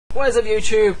What is up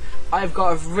YouTube? I've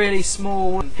got a really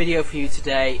small video for you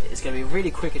today. It's going to be really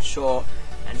quick and short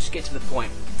and just get to the point.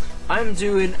 I'm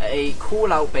doing a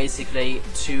call out basically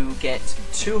to get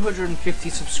 250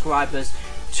 subscribers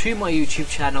to my YouTube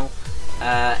channel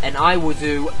and I will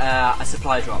do a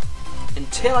supply drop.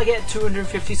 Until I get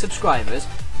 250 subscribers,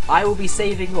 I will be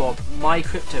saving up my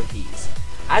crypto keys.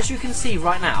 As you can see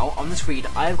right now on the screen,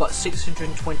 I've got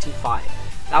 625.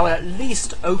 That will at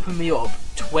least open me up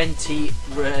 20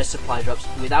 rare supply drops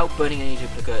without burning any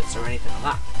duplicates or anything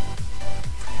like that.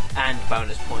 And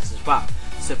bonus points as well.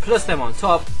 So plus them on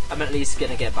top, I'm at least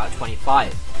going to get about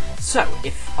 25. So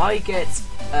if I get,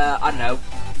 I don't know,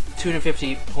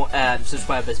 250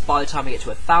 subscribers by the time I get to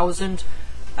 1,000,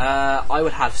 I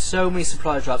would have so many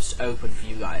supply drops open for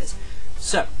you guys.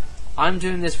 So I'm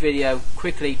doing this video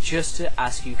quickly just to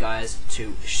ask you guys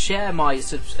to share my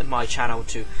channel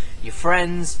to your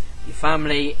friends, your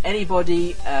family,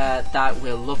 anybody that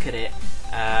will look at it,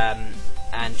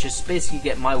 and just basically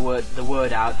get the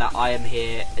word out that I am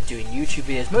here doing YouTube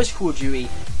videos, mostly Call of Duty,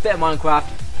 bit of Minecraft,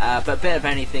 but a bit of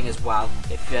anything as well.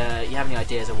 If you have any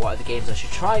ideas of what other games I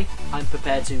should try, I'm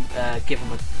prepared to give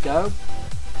them a go.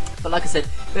 But like I said,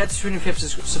 if we get to 250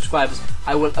 subscribers,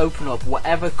 I will open up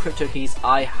whatever crypto keys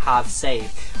I have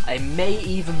saved. I may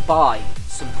even buy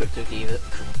some crypto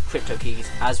keys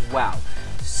as well.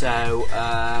 So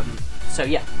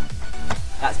yeah,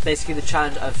 that's basically the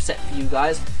challenge I've set for you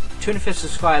guys. 250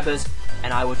 subscribers,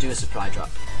 and I will do a supply drop.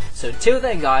 So until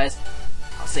then, guys,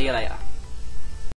 I'll see you later.